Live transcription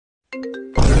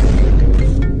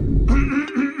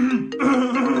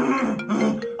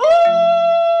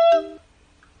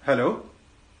Hello?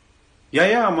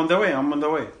 Yeah, I'm on the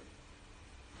way.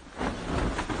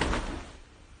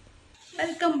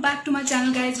 Welcome back to my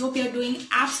channel guys. Hope you are doing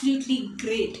absolutely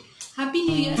great. Happy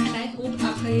New Year and I hope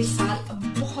आपका ये साल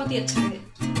बहुत ही अच्छा रहे.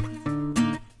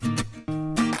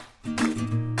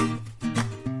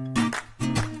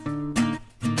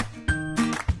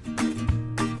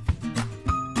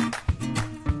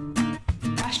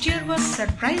 Last year was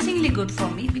surprisingly good for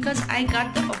me because I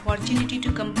got the opportunity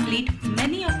to complete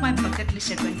many of my bucket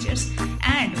list adventures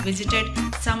and visited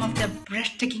some of the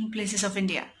breathtaking places of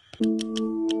India.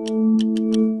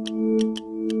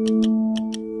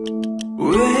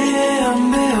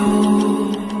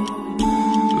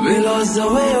 We lost the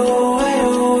way,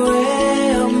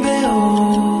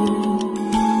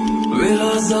 we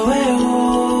lost the way.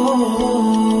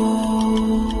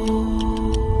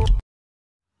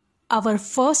 Our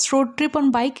first road trip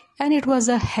on bike and it was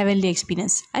a heavenly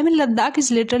experience. I mean Ladakh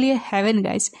is literally a heaven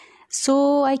guys.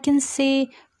 So I can say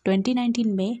 2019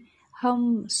 में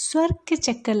हम स्वर्ग के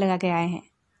चक्कर लगा के आए हैं.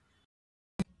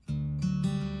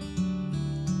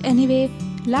 Anyway,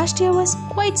 last year was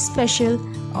quite special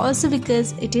also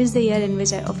because it is the year in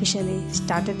which I officially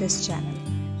started this channel.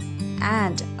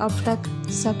 And अब तक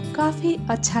सब काफी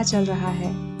अच्छा चल रहा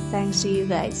है thanks to you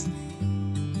guys.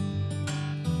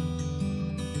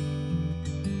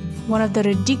 One of the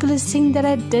ridiculous things that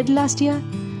I did last year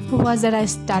was that I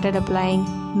started applying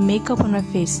makeup on my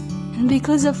face, and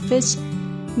because of which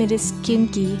मेरे skin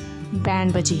की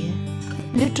बैंड बजी है,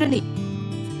 literally.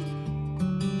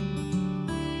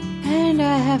 And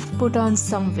I have put on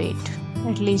some weight,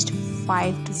 at least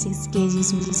 5 to 6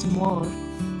 kgs more.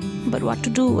 But what to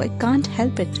do? I can't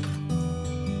help it.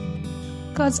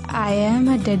 Because I am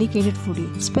a dedicated foodie,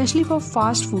 especially for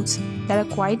fast foods that are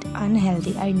quite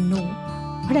unhealthy, I know.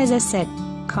 But as I said,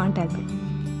 can't help it.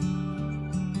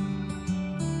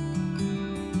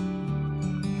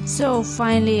 So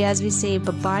finally, as we say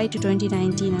bye-bye to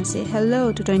 2019 and say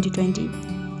hello to 2020,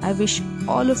 I wish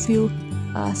all of you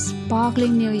a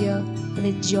sparkling new year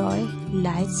with joy,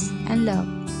 lights and love.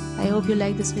 I hope you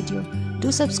like this video.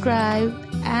 Do subscribe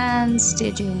and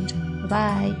stay tuned.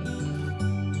 Bye.